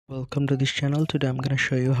Welcome to this channel. Today I'm going to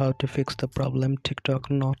show you how to fix the problem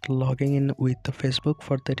TikTok not logging in with the Facebook.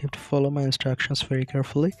 For that you have to follow my instructions very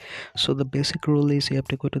carefully. So the basic rule is you have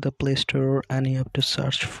to go to the Play Store and you have to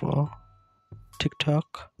search for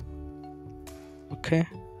TikTok. Okay,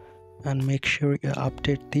 and make sure you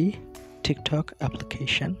update the TikTok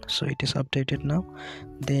application. So it is updated now.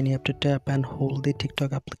 Then you have to tap and hold the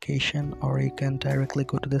TikTok application, or you can directly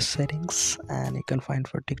go to the settings and you can find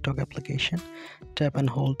for TikTok application. Tap and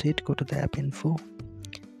hold it, go to the app info.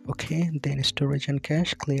 Okay, then storage and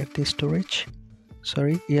cache, clear the storage.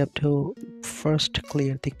 You have to first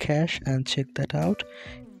clear the cache and check that out.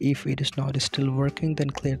 If it is not still working, then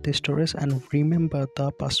clear the storage and remember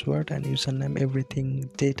the password and username, everything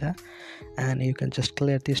data, and you can just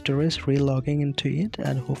clear the storage, re-logging into it,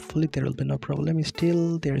 and hopefully there will be no problem.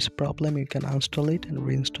 Still there is a problem, you can uninstall it and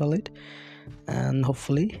reinstall it, and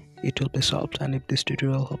hopefully it will be solved. And if this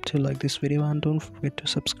tutorial helped you, like this video and don't forget to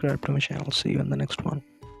subscribe to my channel. See you in the next one.